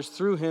conquerors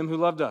through him who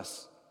loved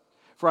us.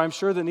 For I am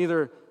sure that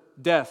neither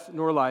death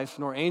nor life,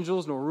 nor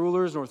angels, nor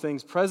rulers, nor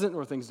things present,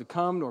 nor things to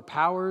come, nor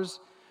powers,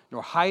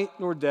 nor height,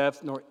 nor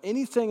depth, nor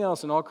anything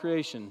else in all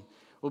creation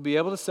will be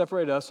able to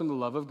separate us from the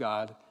love of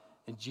God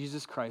and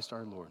Jesus Christ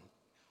our Lord."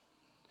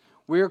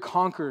 We are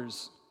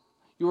conquerors.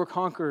 You are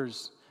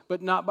conquerors,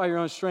 but not by your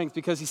own strength,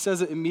 because he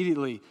says it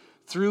immediately,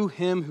 through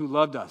him who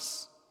loved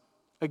us.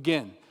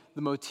 Again,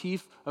 the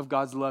motif of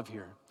God's love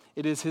here.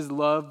 It is his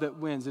love that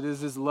wins. It is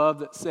his love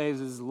that saves.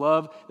 It is his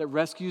love that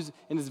rescues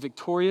and is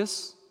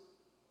victorious.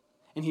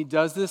 And he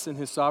does this in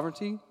his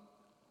sovereignty.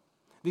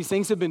 These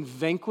things have been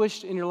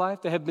vanquished in your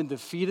life. They have been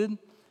defeated,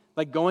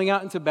 like going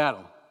out into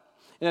battle.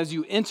 And as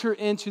you enter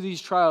into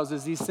these trials,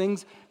 as these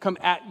things come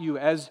at you,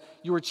 as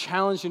you are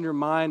challenged in your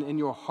mind and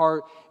your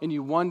heart, and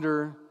you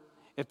wonder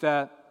if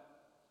that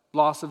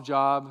loss of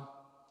job,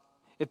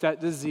 if that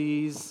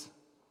disease,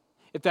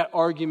 if that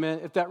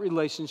argument, if that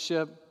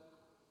relationship,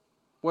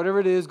 whatever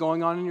it is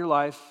going on in your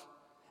life,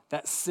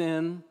 that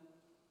sin,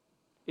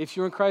 if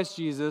you're in Christ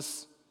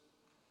Jesus,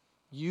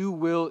 you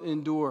will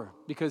endure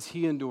because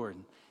he endured.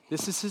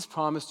 This is his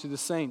promise to the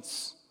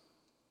saints.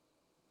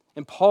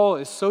 And Paul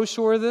is so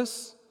sure of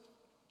this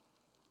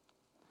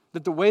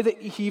that the way that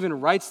he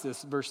even writes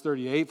this, verse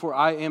 38, "For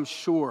I am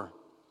sure."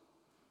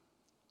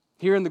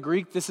 Here in the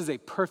Greek, this is a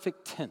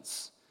perfect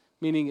tense,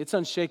 meaning it's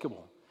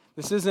unshakable.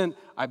 This isn't,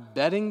 "I'm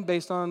betting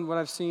based on what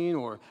I've seen,"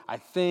 or "I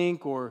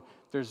think," or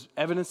 "there's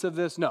evidence of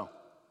this." No.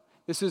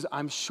 This is,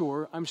 "I'm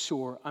sure, I'm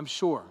sure, I'm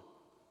sure."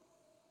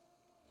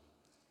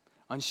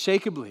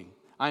 Unshakably,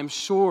 I am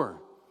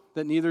sure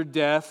that neither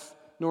death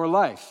nor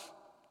life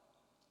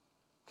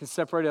can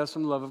separate us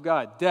from the love of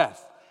God.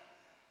 Death.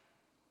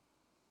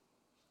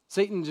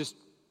 Satan just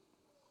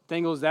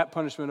dangles that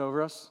punishment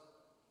over us.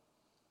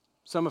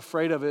 So I'm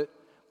afraid of it.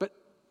 But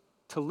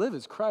to live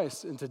is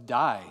Christ, and to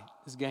die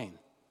is gain.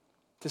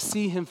 To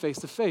see him face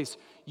to face.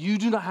 You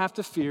do not have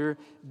to fear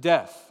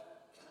death.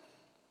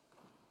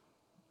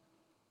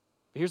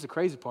 But here's the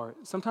crazy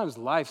part. Sometimes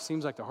life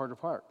seems like the harder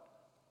part.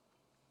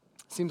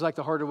 It seems like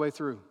the harder way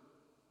through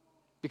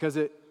because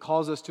it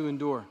calls us to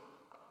endure.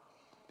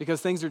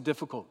 Because things are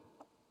difficult.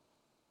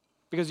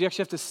 Because you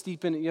actually have to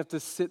steep in it. You have to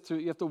sit through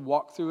it. You have to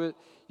walk through it.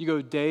 You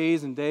go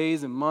days and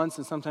days and months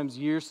and sometimes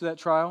years through that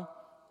trial.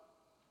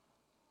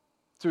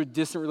 Through a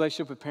distant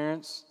relationship with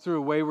parents. Through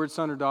a wayward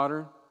son or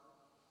daughter.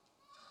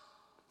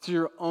 Through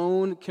your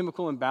own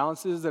chemical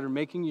imbalances that are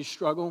making you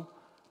struggle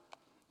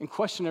and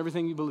question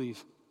everything you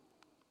believe.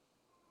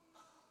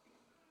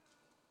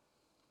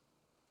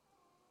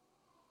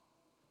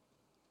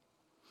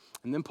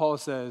 And then Paul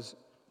says,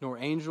 "Nor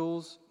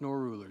angels, nor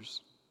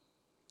rulers."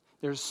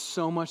 There's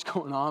so much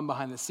going on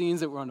behind the scenes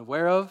that we're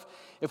unaware of.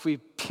 If we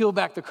peel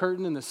back the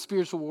curtain and the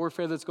spiritual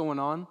warfare that's going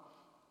on,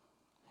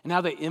 and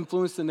how they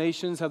influence the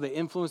nations, how they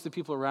influence the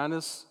people around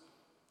us,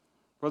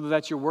 whether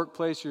that's your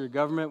workplace or your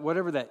government,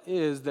 whatever that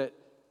is, that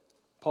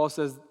Paul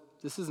says,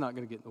 this is not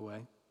going to get in the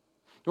way.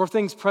 Nor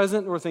things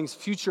present, nor things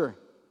future,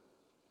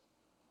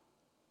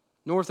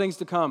 nor things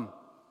to come.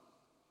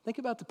 Think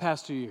about the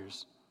past 2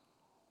 years.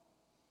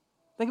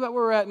 Think about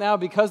where we're at now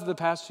because of the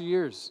past 2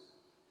 years.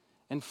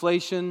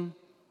 Inflation,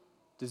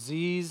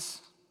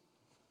 disease,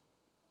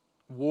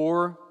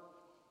 war,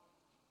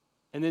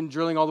 and then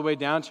drilling all the way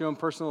down to your own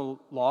personal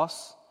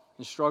loss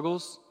and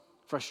struggles,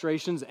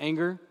 frustrations,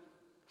 anger.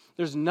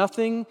 There's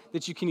nothing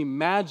that you can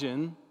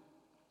imagine,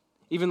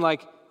 even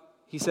like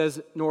he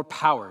says, nor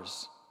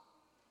powers.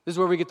 This is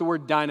where we get the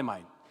word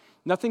dynamite.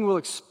 Nothing will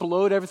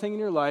explode everything in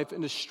your life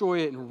and destroy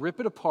it and rip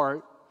it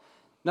apart.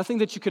 Nothing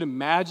that you could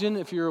imagine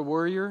if you're a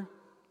worrier.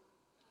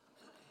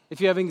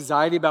 If you have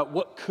anxiety about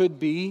what could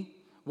be,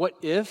 what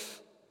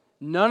if,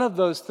 none of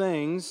those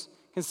things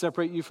can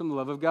separate you from the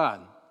love of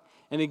God.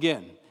 And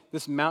again,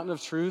 this mountain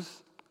of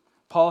truth,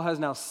 Paul has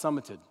now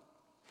summited.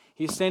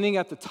 He's standing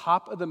at the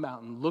top of the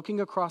mountain,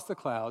 looking across the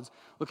clouds,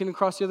 looking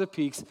across the other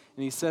peaks, and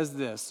he says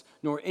this,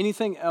 "Nor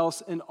anything else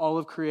in all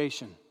of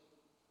creation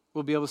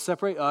will be able to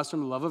separate us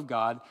from the love of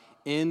God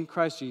in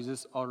Christ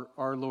Jesus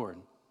our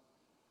Lord."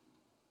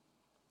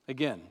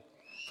 Again,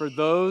 for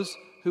those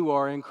who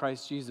are in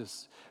Christ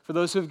Jesus, for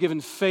those who have given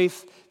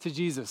faith to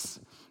Jesus,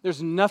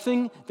 there's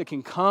nothing that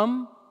can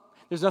come,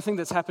 there's nothing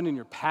that's happened in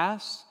your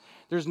past,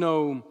 there's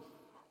no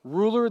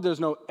ruler, there's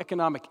no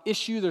economic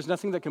issue, there's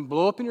nothing that can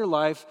blow up in your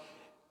life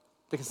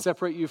that can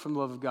separate you from the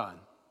love of God.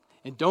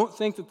 And don't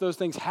think that those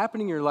things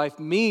happening in your life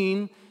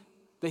mean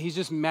that he's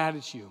just mad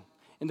at you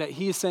and that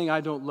he is saying, "I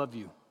don't love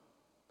you."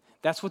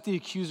 That's what the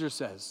accuser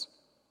says.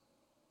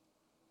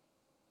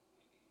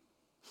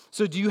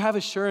 So do you have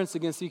assurance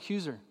against the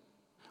accuser?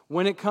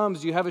 When it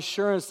comes, do you have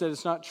assurance that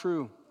it's not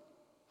true?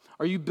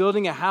 Are you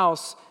building a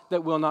house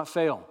that will not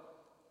fail?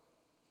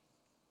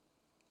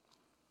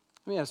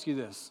 Let me ask you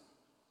this.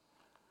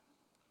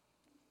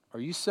 Are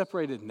you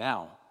separated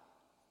now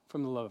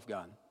from the love of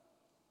God?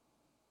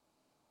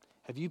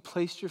 Have you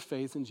placed your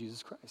faith in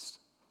Jesus Christ?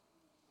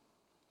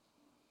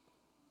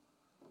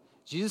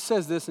 Jesus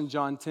says this in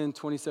John 10,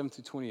 27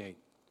 through 28.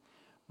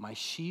 "My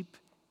sheep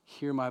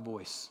hear my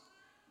voice.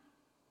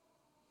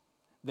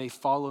 They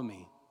follow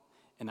me,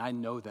 and I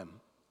know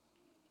them.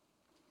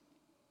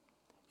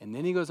 And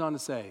then he goes on to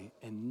say,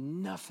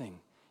 and nothing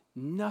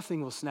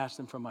will snatch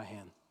them from my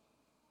hand.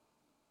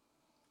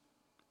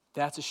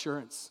 That's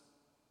assurance.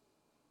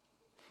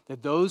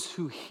 That those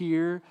who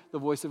hear the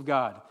voice of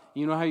God,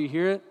 you know how you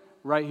hear it?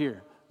 Right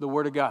here, the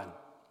Word of God.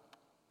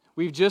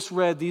 We've just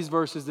read these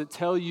verses that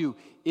tell you,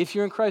 if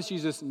you're in Christ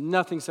Jesus,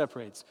 nothing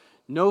separates.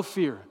 No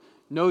fear,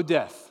 no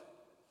death.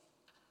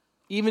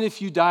 Even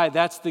if you die,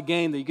 that's the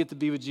gain that you get to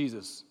be with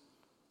Jesus.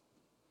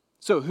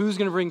 So who's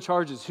going to bring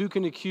charges? Who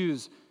can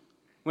accuse?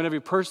 When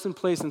every person,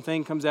 place, and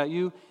thing comes at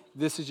you,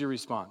 this is your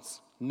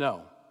response.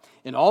 No.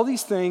 In all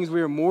these things,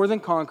 we are more than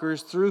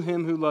conquerors through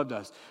him who loved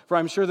us. For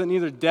I'm sure that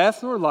neither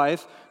death nor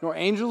life, nor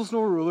angels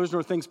nor rulers,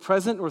 nor things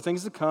present nor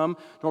things to come,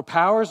 nor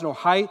powers, nor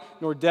height,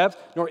 nor depth,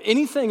 nor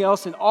anything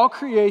else in all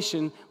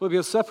creation will be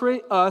able to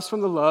separate us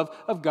from the love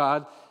of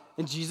God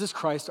and Jesus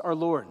Christ our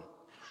Lord.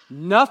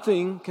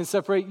 Nothing can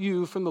separate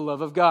you from the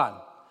love of God.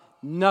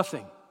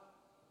 Nothing.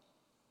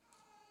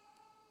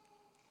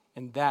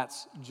 And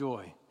that's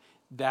joy.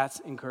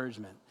 That's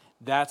encouragement.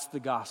 That's the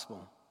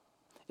gospel.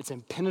 It's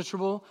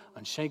impenetrable,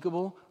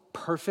 unshakable,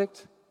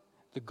 perfect,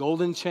 the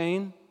golden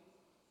chain,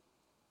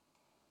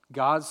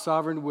 God's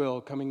sovereign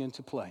will coming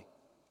into play.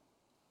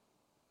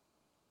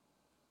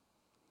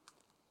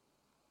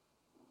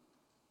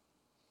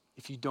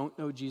 If you don't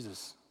know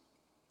Jesus,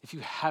 if you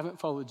haven't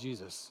followed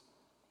Jesus,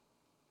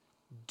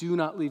 do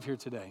not leave here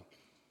today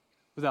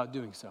without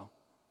doing so.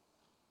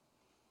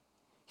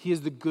 He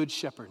is the good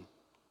shepherd.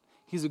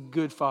 He's a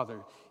good father.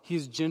 He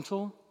is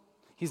gentle.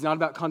 He's not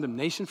about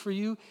condemnation for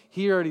you.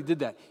 He already did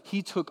that.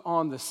 He took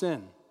on the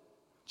sin.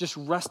 Just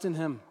rest in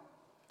him.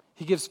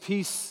 He gives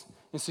peace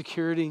and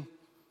security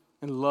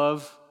and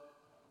love.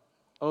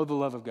 Oh, the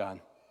love of God.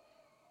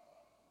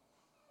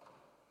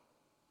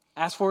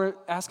 Ask for it.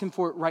 Ask him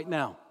for it right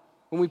now.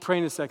 When we pray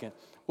in a second,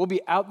 we'll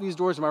be out these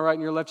doors to my right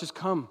and your left. Just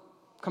come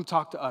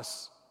talk to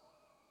us.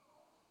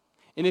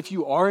 And if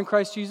you are in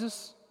Christ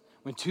Jesus,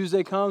 when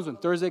Tuesday comes, when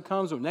Thursday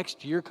comes, when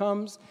next year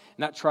comes,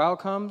 and that trial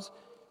comes,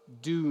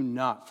 do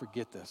not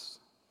forget this,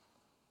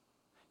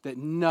 that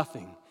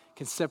nothing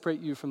can separate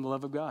you from the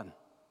love of God.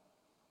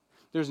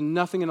 There's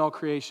nothing in all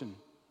creation.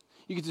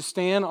 You get to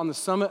stand on the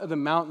summit of the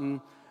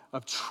mountain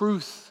of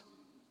truth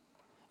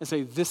and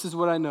say, this is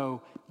what I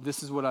know,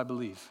 this is what I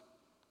believe.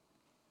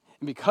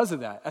 And because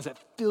of that, as it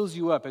fills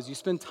you up, as you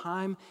spend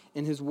time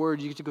in his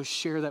word, you get to go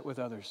share that with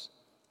others.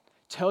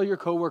 Tell your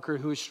coworker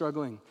who is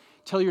struggling.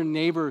 Tell your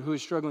neighbor who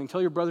is struggling.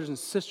 Tell your brothers and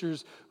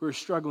sisters who are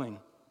struggling.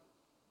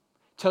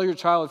 Tell your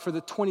child for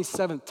the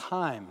 27th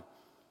time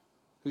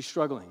who's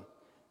struggling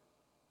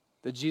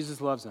that Jesus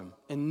loves them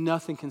and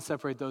nothing can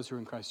separate those who are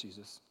in Christ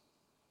Jesus.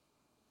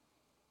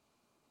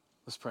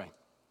 Let's pray.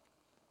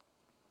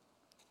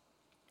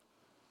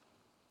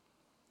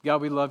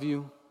 God, we love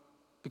you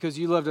because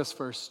you loved us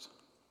first.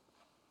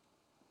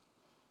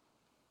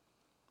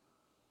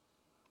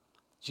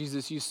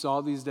 Jesus, you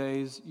saw these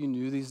days, you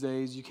knew these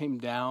days, you came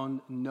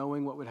down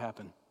knowing what would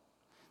happen,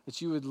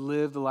 that you would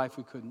live the life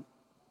we couldn't.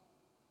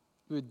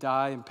 You would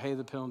die and pay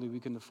the penalty we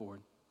couldn't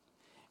afford.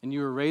 And you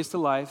were raised to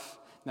life,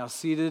 now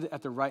seated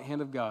at the right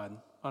hand of God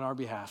on our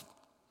behalf.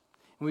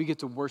 And we get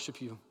to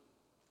worship you.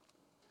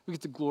 We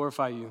get to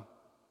glorify you.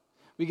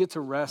 We get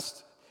to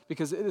rest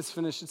because it is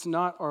finished. It's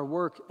not our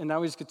work. And now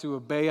we just get to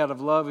obey out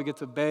of love. We get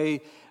to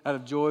obey out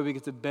of joy. We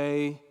get to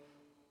obey.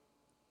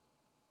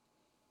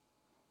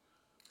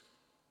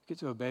 We get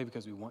to obey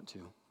because we want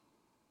to.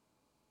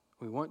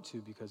 We want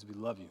to because we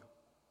love you,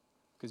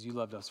 because you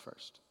loved us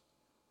first.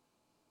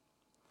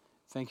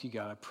 Thank you,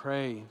 God. I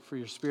pray for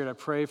your spirit. I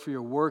pray for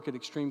your work at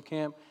Extreme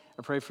Camp.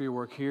 I pray for your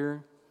work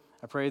here.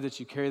 I pray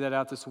that you carry that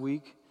out this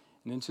week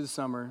and into the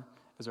summer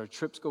as our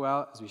trips go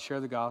out, as we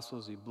share the gospel,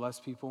 as we bless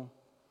people.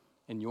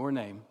 In your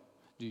name,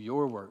 do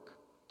your work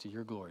to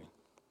your glory.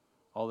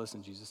 All this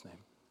in Jesus' name.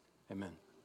 Amen.